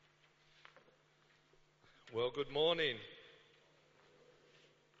Well, good morning.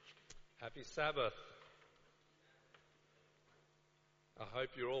 Happy Sabbath. I hope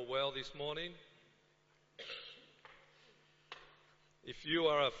you're all well this morning. If you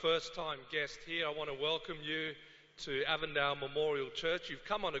are a first-time guest here, I want to welcome you to Avondale Memorial Church. You've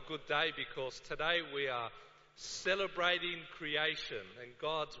come on a good day because today we are celebrating creation and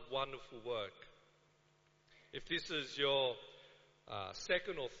God's wonderful work. If this is your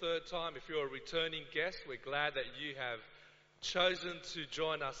second or third time, if you're a returning guest, we're glad that you have chosen to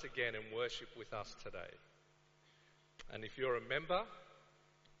join us again and worship with us today. And if you're a member,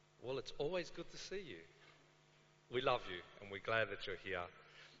 well, it's always good to see you. We love you and we're glad that you're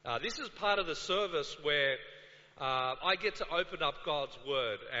here. This is part of the service where I get to open up God's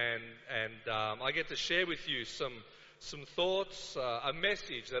Word and I get to share with you some thoughts, a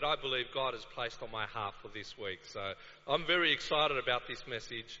message that I believe God has placed on my heart for this week. So I'm very excited about this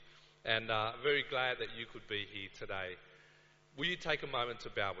message and very glad that you could be here today. Will you take a moment to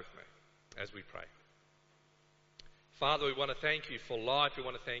bow with me as we pray? Father, we want to thank you for life. We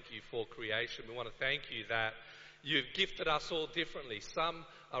want to thank you for creation. We want to thank you that you've gifted us all differently. Some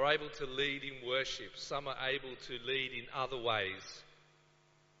are able to lead in worship. Some are able to lead in other ways.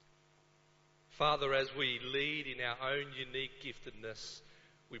 Father, as we lead in our own unique giftedness,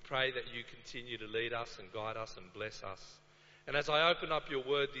 we pray that you continue to lead us and guide us and bless us. And as I open up your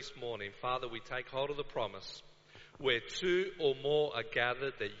word this morning, Father, we take hold of the promise, where two or more are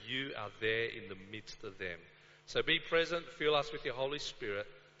gathered, that you are there in the midst of them. So be present, fill us with your Holy Spirit.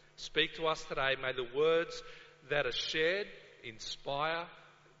 Speak to us today. May the words that are shared inspire,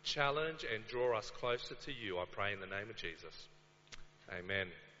 challenge, and draw us closer to you. I pray in the name of Jesus. Amen.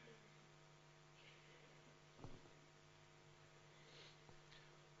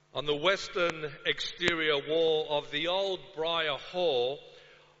 On the western exterior wall of the old Briar Hall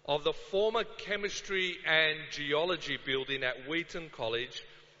of the former Chemistry and Geology building at Wheaton College,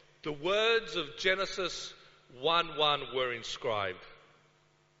 the words of Genesis 1:1 were inscribed.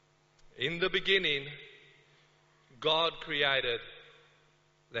 In the beginning, God created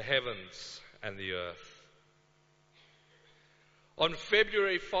the heavens and the earth. On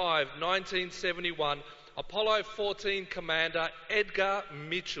February 5, 1971, Apollo 14 commander Edgar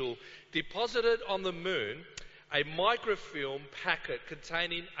Mitchell deposited on the moon a microfilm packet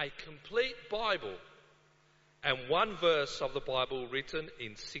containing a complete Bible and one verse of the Bible written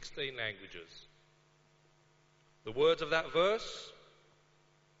in 16 languages. The words of that verse: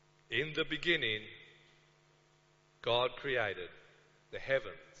 in the beginning, God created the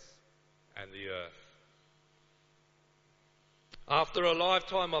heavens and the earth. After a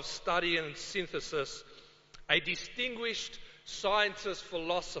lifetime of study and synthesis, a distinguished scientist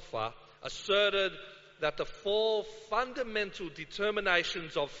philosopher asserted that the four fundamental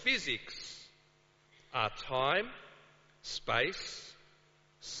determinations of physics are time, space,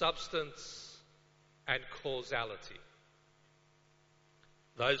 substance, and causality.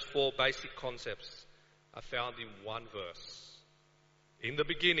 Those four basic concepts are found in one verse. In the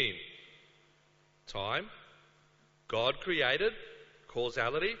beginning, time, God created,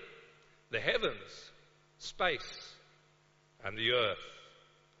 causality, the heavens, space, and the earth,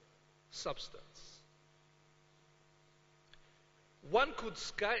 substance. One could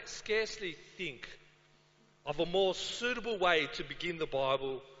scarcely think of a more suitable way to begin the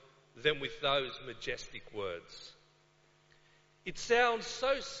Bible than with those majestic words. It sounds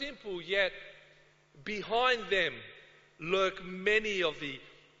so simple, yet behind them lurk many of the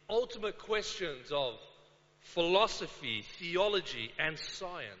ultimate questions of philosophy, theology, and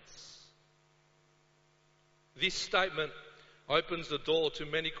science. This statement opens the door to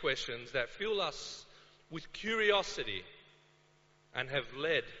many questions that fill us with curiosity and have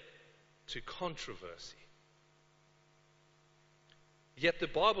led to controversy. Yet the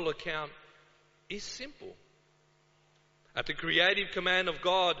Bible account is simple. At the creative command of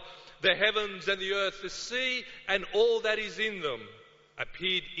God, the heavens and the earth, the sea and all that is in them,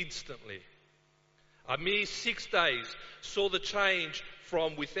 appeared instantly. A mere 6 days saw the change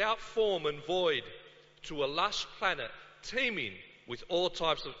from without form and void to a lush planet teeming with all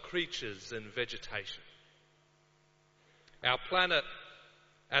types of creatures and vegetation. Our planet,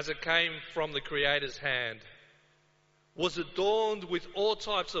 as it came from the Creator's hand, was adorned with all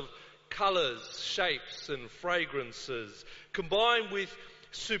types of colours, shapes and fragrances, combined with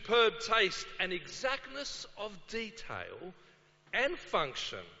superb taste and exactness of detail and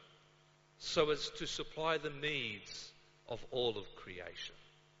function, so as to supply the needs of all of creation.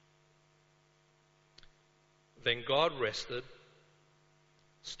 Then God rested,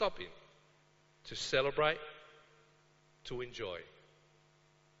 stopping to celebrate, to enjoy,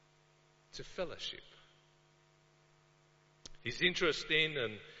 to fellowship, His interest in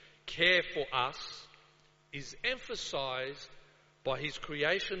and care for us is emphasized by his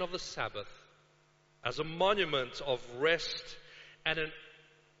creation of the Sabbath as a monument of rest and an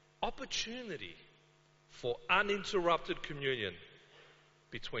opportunity for uninterrupted communion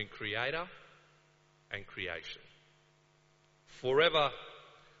between Creator and creation. Forever,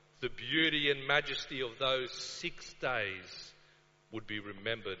 the beauty and majesty of those 6 days would be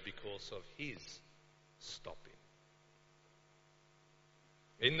remembered because of his stopping.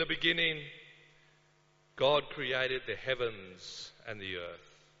 In the beginning, God created the heavens and the earth.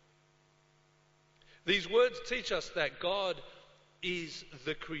 These words teach us that God is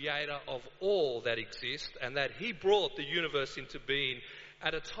the creator of all that exists and that he brought the universe into being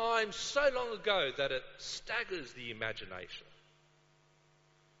at a time so long ago that it staggers the imagination.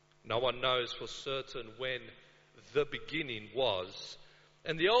 No one knows for certain when the beginning was,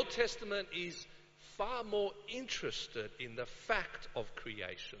 and the Old Testament is far more interested in the fact of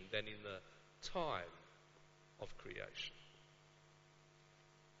creation than in the time of creation.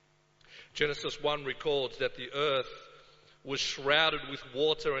 Genesis 1 records that the earth was shrouded with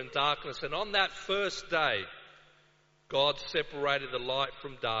water and darkness, and on that first day, God separated the light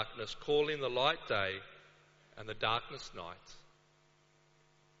from darkness, calling the light day and the darkness night.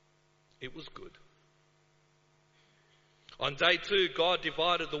 It was good. On day 2, God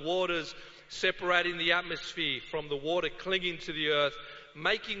divided the waters, separating the atmosphere from the water clinging to the earth,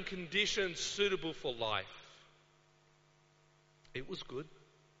 making conditions suitable for life. It was good.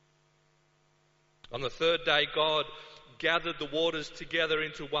 On the 3rd day, God gathered the waters together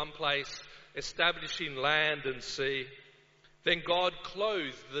into one place, establishing land and sea. Then God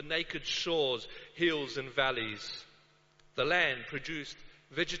clothed the naked shores, hills and valleys. The land produced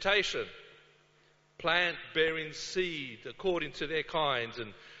vegetation, plant bearing seed according to their kinds,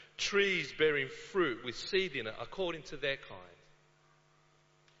 and trees bearing fruit with seed in it according to their kind.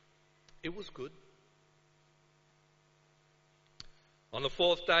 It was good. On the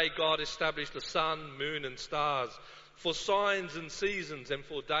 4th day, God established the sun, moon and stars for signs and seasons and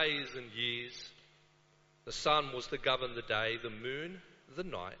for days and years. The sun was to govern the day, the moon the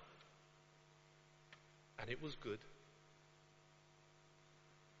night. And it was good.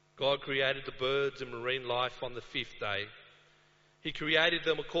 God created the birds and marine life on the 5th day. He created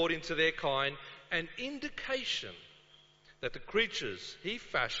them according to their kind, an indication that the creatures he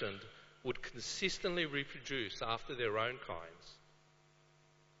fashioned would consistently reproduce after their own kinds.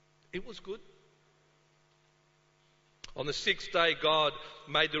 It was good. On the 6th day, God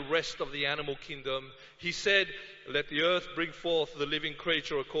made the rest of the animal kingdom. He said, "Let the earth bring forth the living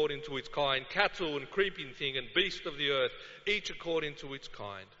creature according to its kind, cattle and creeping thing and beast of the earth, each according to its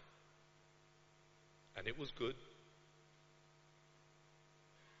kind." And it was good.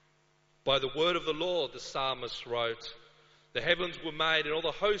 By the word of the Lord, the psalmist wrote, "The heavens were made and all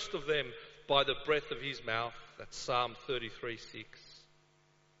the host of them by the breath of his mouth." That's Psalm 33:6.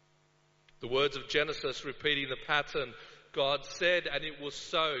 The words of Genesis repeating the pattern, God said and it was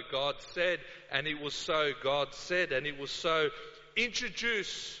so, God said and it was so, God said and it was so,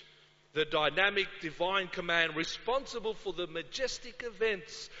 introduce the dynamic divine command responsible for the majestic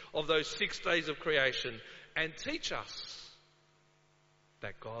events of those 6 days of creation and teach us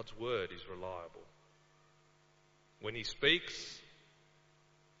that God's word is reliable. When he speaks,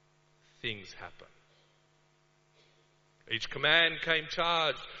 things happen. Each command came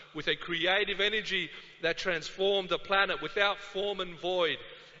charged with a creative energy that transformed the planet without form and void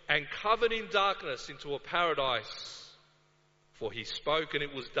and covered in darkness into a paradise. For he spoke and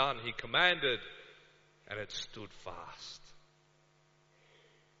it was done. He commanded and it stood fast.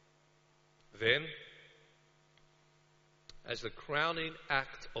 Then, as the crowning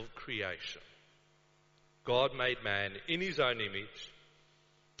act of creation, God made man in his own image.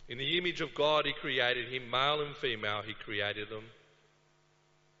 In the image of God he created him, male and female he created them.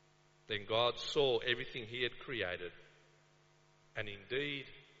 Then God saw everything he had created, and indeed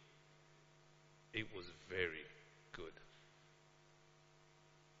it was very good.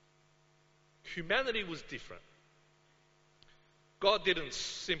 Humanity was different. God didn't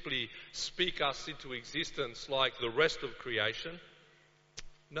simply speak us into existence like the rest of creation.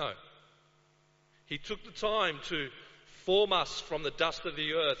 No. He took the time to form us from the dust of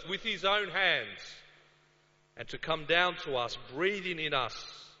the earth with his own hands and to come down to us, breathing in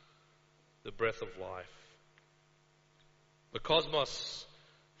us the breath of life. The cosmos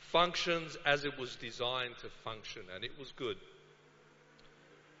functions as it was designed to function, and it was good.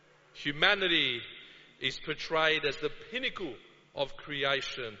 Humanity is portrayed as the pinnacle of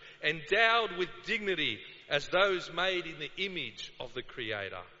creation, endowed with dignity as those made in the image of the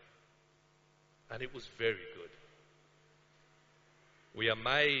Creator. And it was very good. We are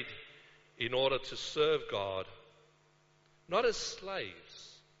made in order to serve God, not as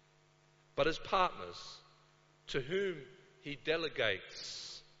slaves, but as partners to whom He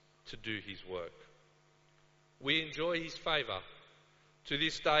delegates to do His work. We enjoy His favour. To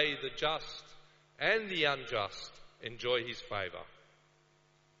this day, the just and the unjust enjoy His favour.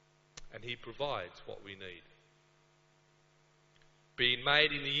 And He provides what we need. Being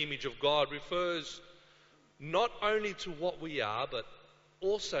made in the image of God refers not only to what we are, but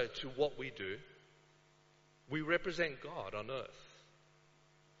also to what we do. We represent God on earth.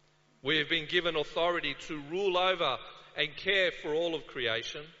 We have been given authority to rule over and care for all of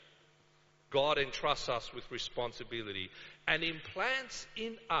creation. God entrusts us with responsibility and implants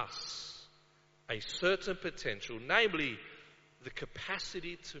in us a certain potential, namely the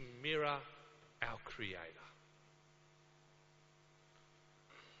capacity to mirror our Creator.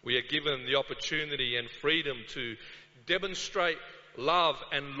 We are given the opportunity and freedom to demonstrate love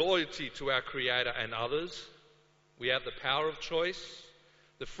and loyalty to our Creator and others. We have the power of choice,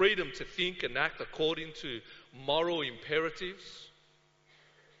 the freedom to think and act according to moral imperatives.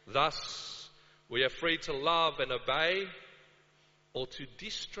 Thus, we are free to love and obey, or to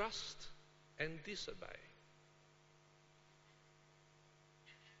distrust and disobey.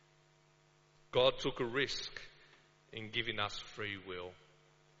 God took a risk in giving us free will.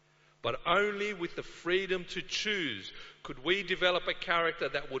 But only with the freedom to choose could we develop a character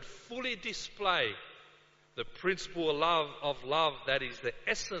that would fully display the principle of love that is the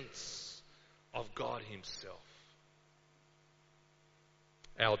essence of God Himself.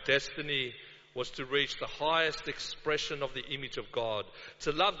 Our destiny was to reach the highest expression of the image of God,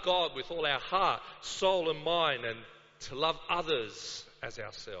 to love God with all our heart, soul and mind, and to love others as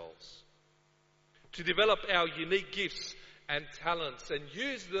ourselves. To develop our unique gifts and talents and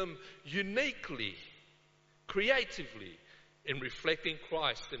use them uniquely, creatively, in reflecting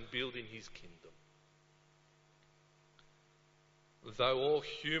Christ and building His kingdom. Though all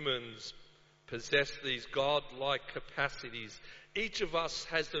humans possess these God-like capacities, each of us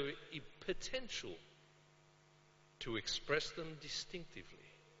has the potential to express them distinctively,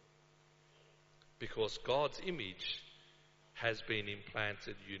 because God's image has been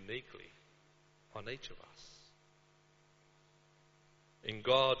implanted uniquely on each of us. In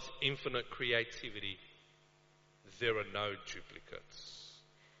God's infinite creativity, there are no duplicates.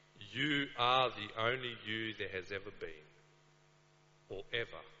 You are the only you there has ever been, or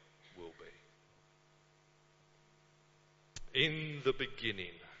ever will be. In the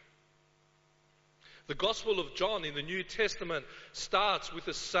beginning. The Gospel of John in the New Testament starts with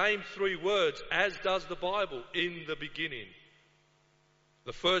the same three words as does the Bible, in the beginning.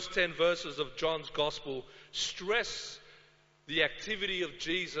 The first 10 verses of John's Gospel stress the activity of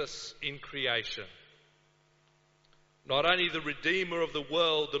Jesus in creation. Not only the Redeemer of the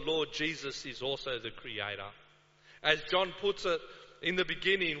world, the Lord Jesus is also the Creator. As John puts it, in the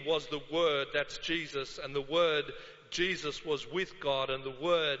beginning was the Word, that's Jesus, and the Word, Jesus, was with God, and the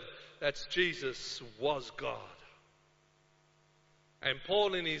Word, that's Jesus, was God. And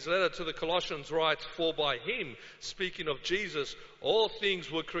Paul in his letter to the Colossians writes, "For by Him," speaking of Jesus, "all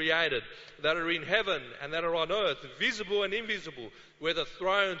things were created that are in heaven and that are on earth, visible and invisible, whether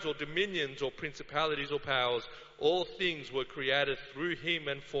thrones or dominions or principalities or powers, all things were created through Him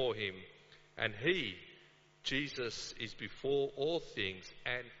and for Him. And He, Jesus, is before all things,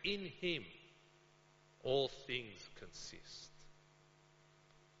 and in Him all things consist."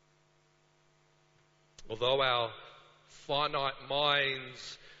 Although our finite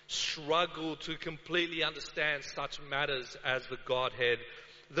minds struggle to completely understand such matters as the Godhead,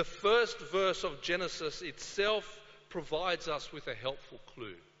 the first verse of Genesis itself provides us with a helpful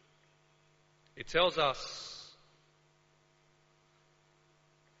clue. It tells us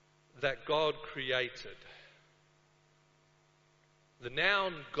that God created. The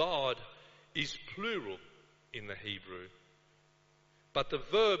noun God is plural in the Hebrew, but the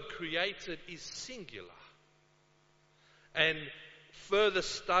verb created is singular. And further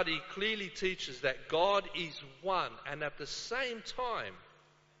study clearly teaches that God is one, and at the same time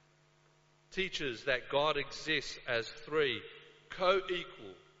teaches that God exists as three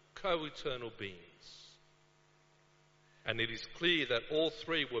co-equal, co-eternal beings. And it is clear that all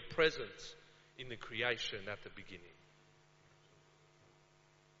three were present in the creation at the beginning.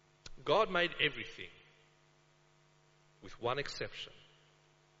 God made everything, with one exception: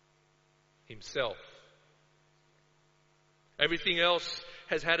 Himself. Everything else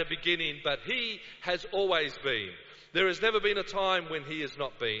has had a beginning, but He has always been. There has never been a time when He has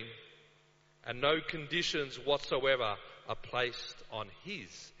not been, and no conditions whatsoever are placed on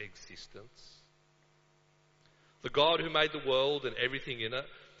His existence. The God who made the world and everything in it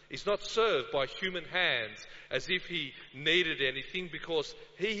is not served by human hands as if he needed anything, because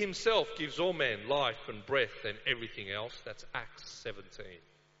he himself gives all men life and breath and everything else. That's Acts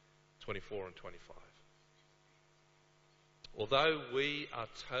 17:24 and 25. Although we are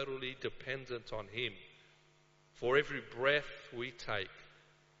totally dependent on him for every breath we take,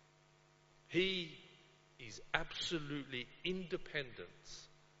 he is absolutely independent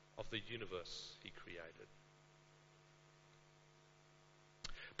of the universe he created.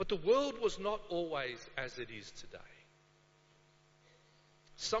 But the world was not always as it is today.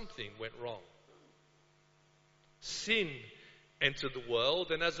 Something went wrong. Sin entered the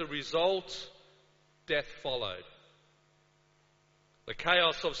world, and as a result, death followed. The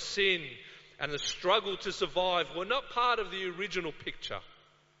chaos of sin and the struggle to survive were not part of the original picture.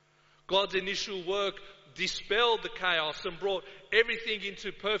 God's initial work dispelled the chaos and brought everything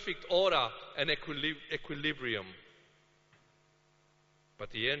into perfect order and equilibrium. But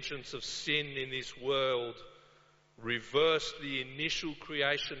the entrance of sin in this world reversed the initial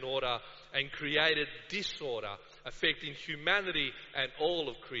creation order and created disorder, affecting humanity and all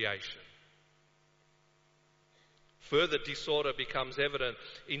of creation. Further disorder becomes evident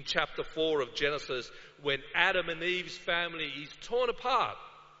in chapter 4 of Genesis, when Adam and Eve's family is torn apart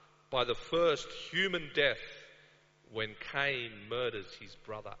by the first human death, when Cain murders his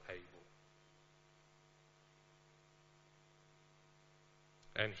brother Abel.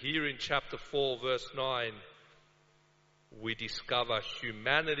 And here in chapter 4, verse 9, we discover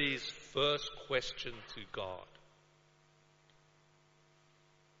humanity's first question to God.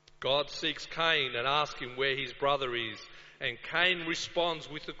 God seeks Cain and asks him where his brother is. And Cain responds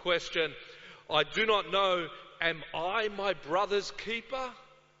with the question, "I do not know, am I my brother's keeper?"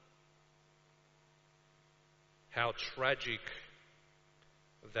 How tragic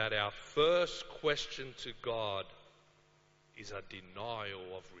that our first question to God is a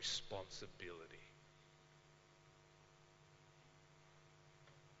denial of responsibility.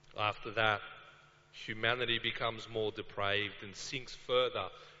 After that, humanity becomes more depraved and sinks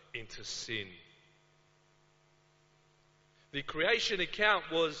further into sin. The creation account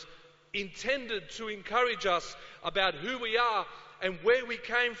was intended to encourage us about who we are and where we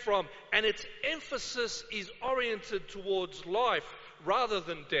came from, and its emphasis is oriented towards life rather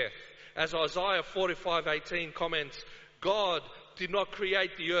than death. As Isaiah 45:18 comments, God did not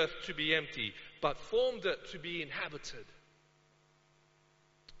create the earth to be empty, but formed it to be inhabited.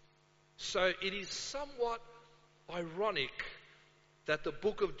 So it is somewhat ironic that the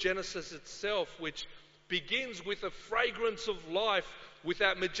book of Genesis itself, which begins with a fragrance of life, with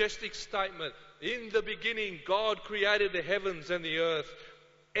that majestic statement, "In the beginning God created the heavens and the earth,"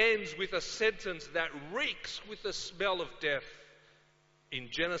 ends with a sentence that reeks with the smell of death. In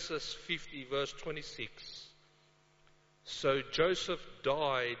Genesis 50 verse 26. So Joseph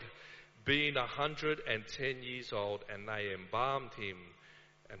died being 110 years old, and they embalmed him,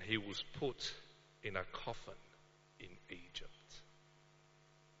 and he was put in a coffin in Egypt.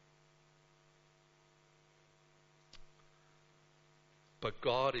 But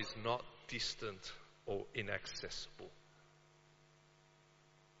God is not distant or inaccessible.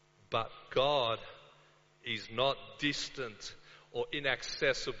 But God is not distant or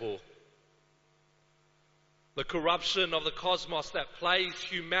inaccessible. The corruption of the cosmos that plagues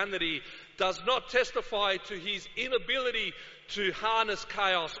humanity does not testify to his inability to harness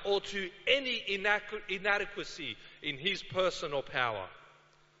chaos or to any inadequacy in his person or power.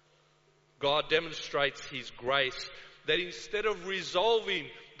 God demonstrates his grace that instead of resolving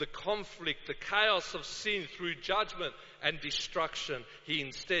the conflict, the chaos of sin through judgment and destruction, he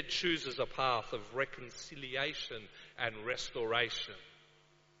instead chooses a path of reconciliation and restoration.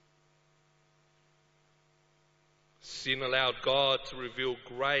 Sin allowed God to reveal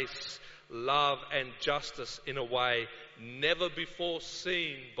grace, love, and justice in a way never before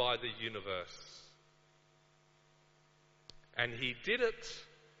seen by the universe. And he did it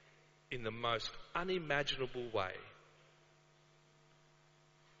in the most unimaginable way.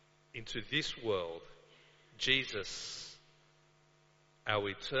 Into this world, Jesus, our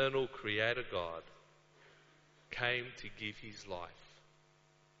eternal Creator God, came to give his life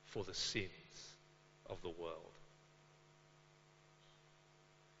for the sins of the world.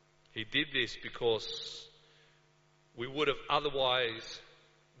 He did this because we would have otherwise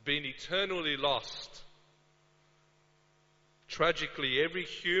been eternally lost. Tragically, every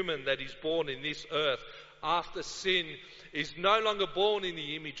human that is born in this earth after sin is no longer born in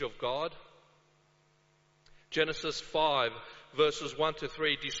the image of God. Genesis 5 verses 1 to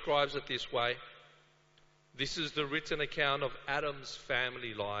 3 describes it this way. This is the written account of Adam's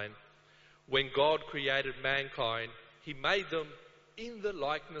family line. When God created mankind, he made them in the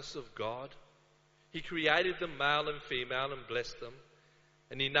likeness of God. He created them male and female and blessed them.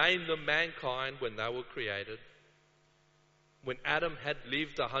 And he named them mankind when they were created. When Adam had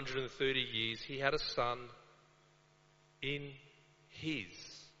lived 130 years, he had a son in his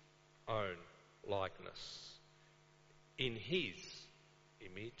own likeness, in his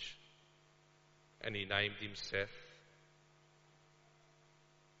image, and he named him Seth.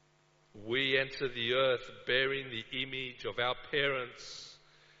 We enter the earth bearing the image of our parents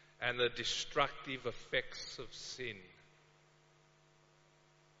and the destructive effects of sin.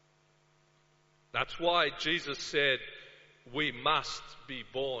 That's why Jesus said we must be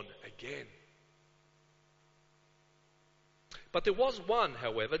born again. But there was one,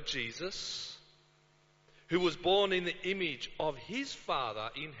 however, Jesus, who was born in the image of his Father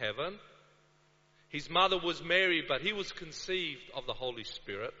in heaven. His mother was Mary, but he was conceived of the Holy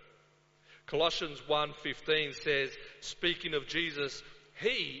Spirit. Colossians 1:15 says, speaking of Jesus,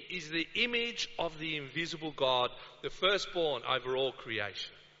 he is the image of the invisible God, the firstborn over all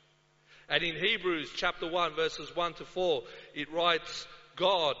creation. And in Hebrews chapter 1, verses 1 to 4, it writes,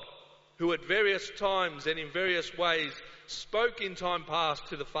 God, who at various times and in various ways spoke in time past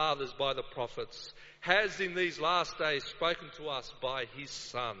to the fathers by the prophets, has in these last days spoken to us by his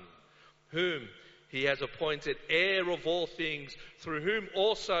Son, whom he has appointed heir of all things, through whom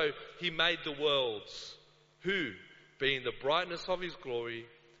also he made the worlds, who, being the brightness of his glory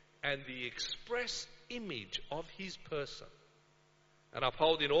and the express image of his person, and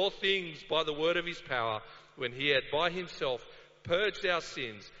upholding all things by the word of his power, when he had by himself purged our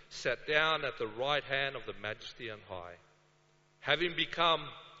sins, sat down at the right hand of the Majesty on high, having become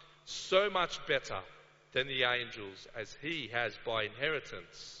so much better than the angels, as he has by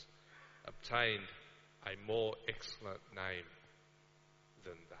inheritance obtained a more excellent name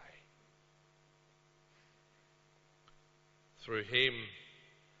than they. Through him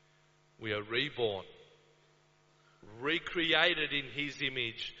we are reborn, recreated in his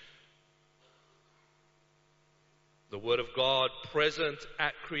image. The Word of God, present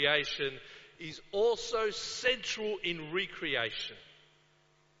at creation, is also central in recreation.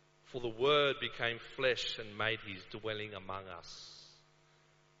 For the Word became flesh and made his dwelling among us.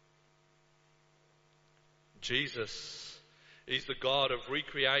 Jesus is the God of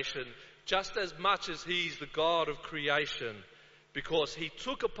recreation just as much as he is the God of creation, because he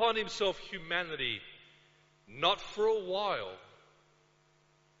took upon himself humanity, not for a while,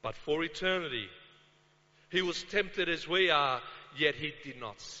 but for eternity. He was tempted as we are, yet he did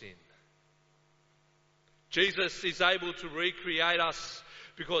not sin. Jesus is able to recreate us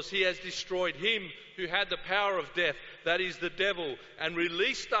because he has destroyed him who had the power of death, that is the devil, and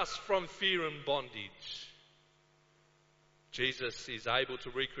released us from fear and bondage. Jesus is able to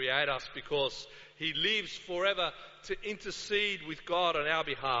recreate us because he lives forever to intercede with God on our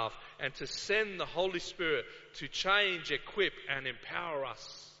behalf and to send the Holy Spirit to change, equip, and empower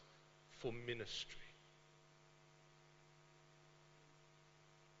us for ministry.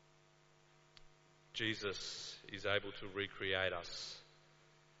 Jesus is able to recreate us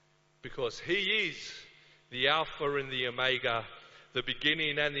because he is the Alpha and the Omega, the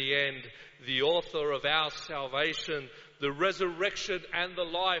beginning and the end, the author of our salvation, the resurrection and the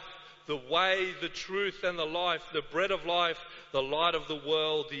life, the way, the truth and the life, the bread of life, the light of the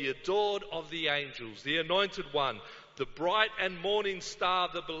world, the adored of the angels, the anointed one, the bright and morning star,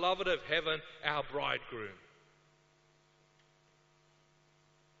 the beloved of heaven, our bridegroom.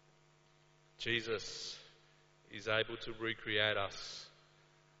 Jesus is able to recreate us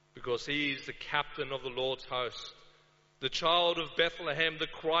because he is the captain of the Lord's host, the child of Bethlehem, the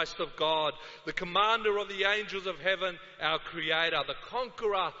Christ of God, the commander of the angels of heaven, our creator, the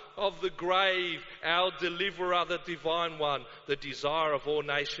conqueror of the grave, our deliverer, the divine one, the desire of all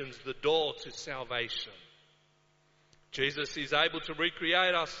nations, the door to salvation. Jesus is able to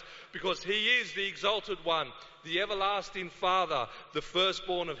recreate us because he is the exalted one, the everlasting Father, the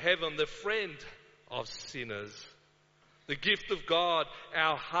firstborn of heaven, the friend of sinners, the gift of God,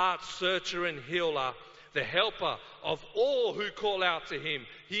 our heart searcher and healer, the helper of all who call out to him.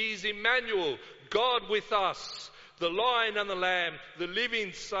 He is Emmanuel, God with us, the Lion and the Lamb, the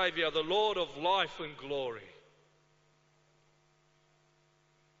living Saviour, the Lord of life and glory.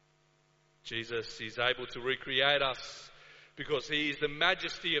 Jesus is able to recreate us because he is the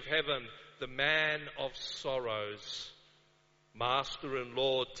majesty of heaven, the man of sorrows, master and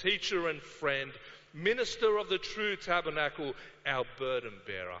Lord, teacher and friend, minister of the true tabernacle, our burden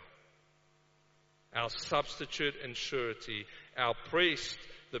bearer, our substitute and surety, our priest,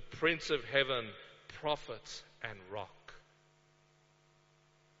 the Prince of heaven, prophet and rock.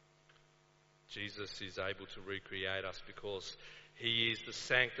 Jesus is able to recreate us because He is the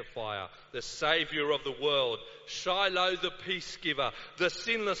sanctifier, the Saviour of the world, Shiloh the peace giver, the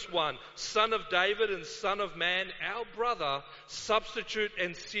sinless one, Son of David and Son of Man, our brother, substitute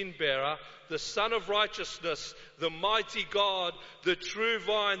and sin bearer, the Son of righteousness, the mighty God, the true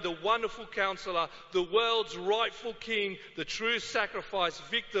vine, the wonderful counselor, the world's rightful king, the true sacrifice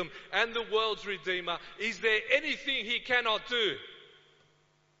victim, and the world's redeemer. Is there anything He cannot do?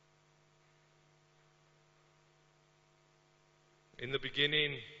 In the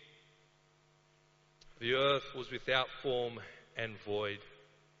beginning, the earth was without form and void,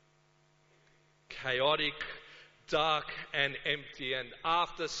 chaotic, dark and empty, and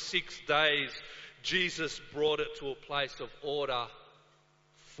after 6 days, Jesus brought it to a place of order,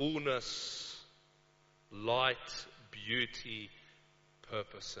 fullness, light, beauty,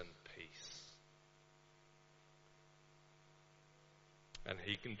 purpose and peace. And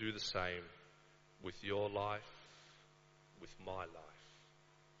He can do the same with your life, with my life.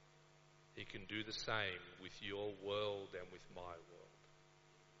 He can do the same with your world and with my world.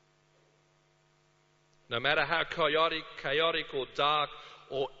 No matter how chaotic or dark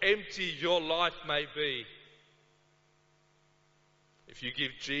or empty your life may be, if you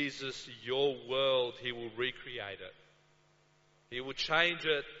give Jesus your world, He will recreate it. He will change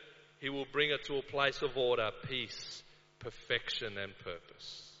it. He will bring it to a place of order, peace, perfection and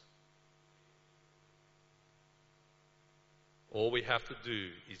purpose. All we have to do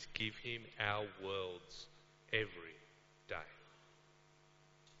is give Him our worlds every day.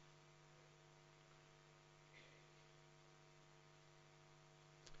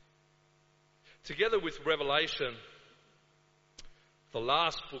 Together with Revelation, the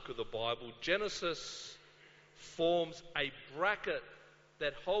last book of the Bible, Genesis forms a bracket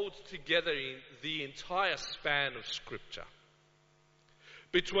that holds together the entire span of Scripture.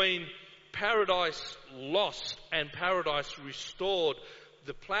 Between paradise lost and paradise restored,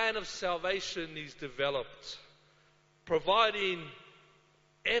 the plan of salvation is developed, providing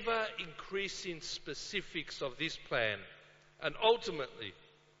ever increasing specifics of this plan, and ultimately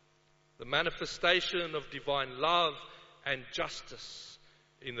the manifestation of divine love and justice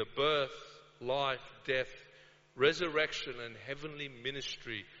in the birth, life, death, resurrection and heavenly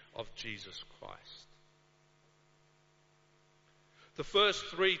ministry of Jesus Christ. The first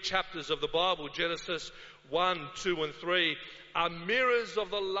 3 chapters of the Bible, Genesis 1, 2 and 3, are mirrors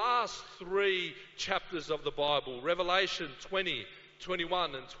of the last 3 chapters of the Bible, Revelation 20,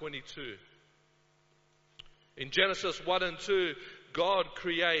 21 and 22. In Genesis 1 and 2, God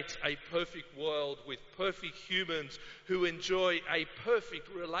creates a perfect world with perfect humans who enjoy a perfect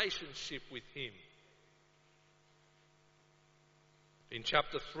relationship with Him. In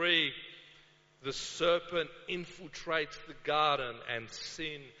chapter 3, the serpent infiltrates the garden and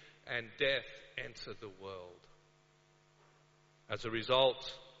sin and death enter the world. As a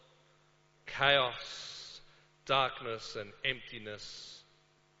result, chaos, darkness and emptiness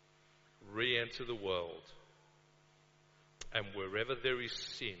re-enter the world. And wherever there is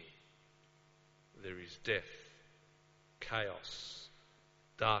sin, there is death, chaos,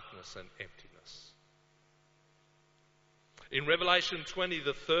 darkness and emptiness. In Revelation 20,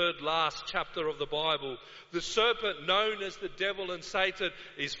 the third last chapter of the Bible, the serpent known as the devil and Satan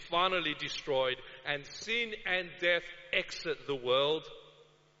is finally destroyed and sin and death exit the world.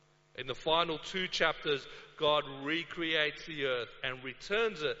 In the final 2 chapters, God recreates the earth and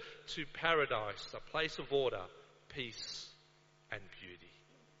returns it to paradise, a place of order, peace and beauty.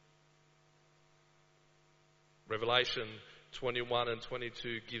 Revelation 21 and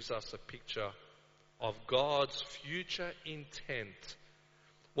 22 gives us a picture of God's future intent,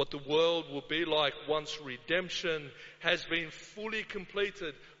 what the world will be like once redemption has been fully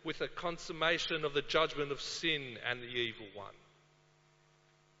completed with the consummation of the judgment of sin and the evil one.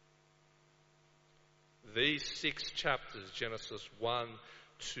 These 6 chapters, Genesis 1,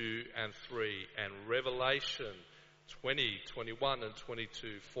 2 and 3, and Revelation 20, 21 and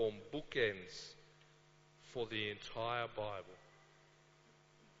 22 form bookends for the entire Bible.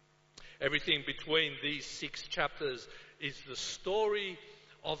 Everything between these 6 chapters is the story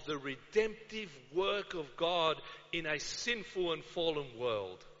of the redemptive work of God in a sinful and fallen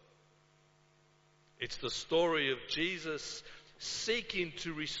world. It's the story of Jesus seeking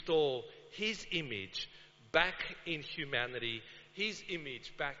to restore His image back in humanity, His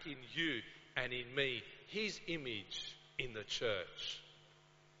image back in you and in me, His image in the church.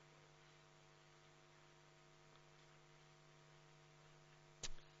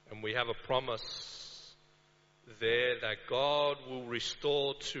 And we have a promise there that God will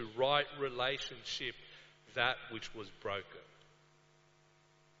restore to right relationship that which was broken.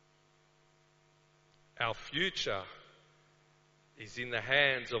 Our future is in the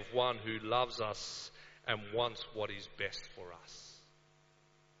hands of one who loves us and wants what is best for us.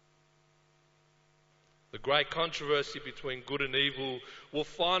 The great controversy between good and evil will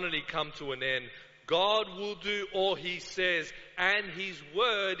finally come to an end. God will do all He says, and His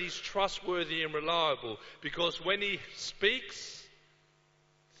word is trustworthy and reliable, because when He speaks,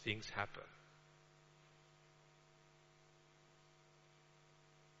 things happen.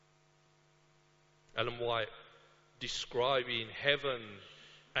 Ellen White, describing heaven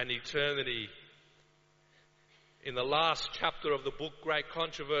and eternity in the last chapter of the book Great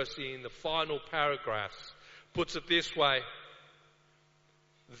Controversy, in the final paragraphs, puts it this way: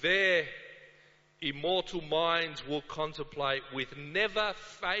 there immortal minds will contemplate with never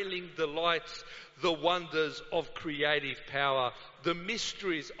failing delights the wonders of creative power, the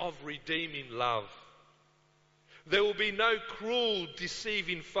mysteries of redeeming love. There will be no cruel,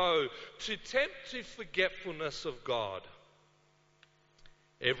 deceiving foe to tempt to forgetfulness of God.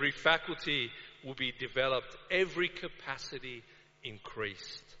 Every faculty will be developed, every capacity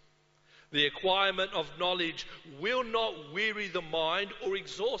increased. The acquirement of knowledge will not weary the mind or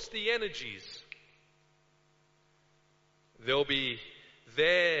exhaust the energies.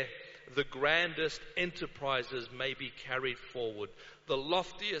 The grandest enterprises may be carried forward, the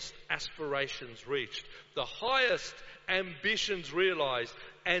loftiest aspirations reached, the highest ambitions realized,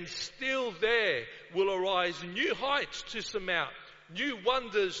 and still there will arise new heights to surmount, new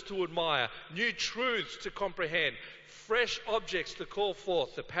wonders to admire, new truths to comprehend, fresh objects to call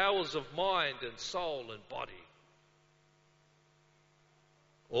forth the powers of mind and soul and body.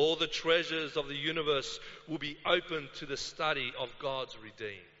 All the treasures of the universe will be open to the study of God's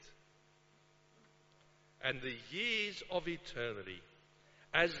redeemed. And the years of eternity,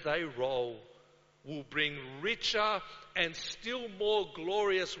 as they roll, will bring richer and still more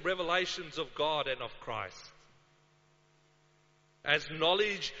glorious revelations of God and of Christ. As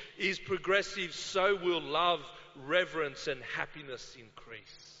knowledge is progressive, so will love, reverence, and happiness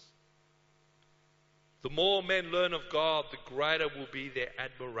increase. The more men learn of God, the greater will be their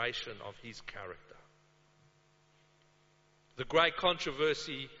admiration of His character. The great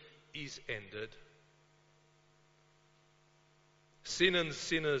controversy is ended. Sin and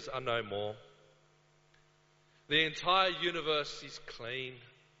sinners are no more. The entire universe is clean.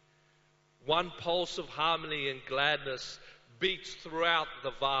 One pulse of harmony and gladness beats throughout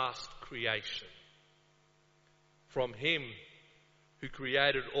the vast creation. From Him who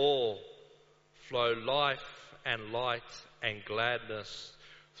created all flow life and light and gladness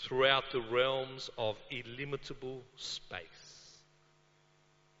throughout the realms of illimitable space.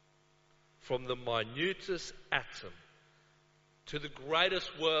 From the minutest atom to the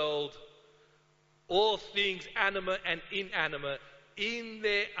greatest world, all things animate and inanimate, in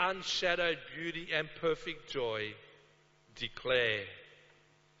their unshadowed beauty and perfect joy, declare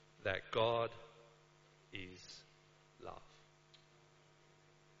that God is love.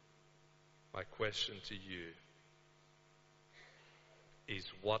 My question to you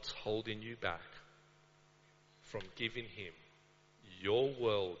is, what's holding you back from giving Him your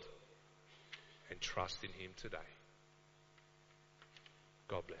world and trusting Him today?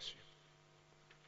 God bless you.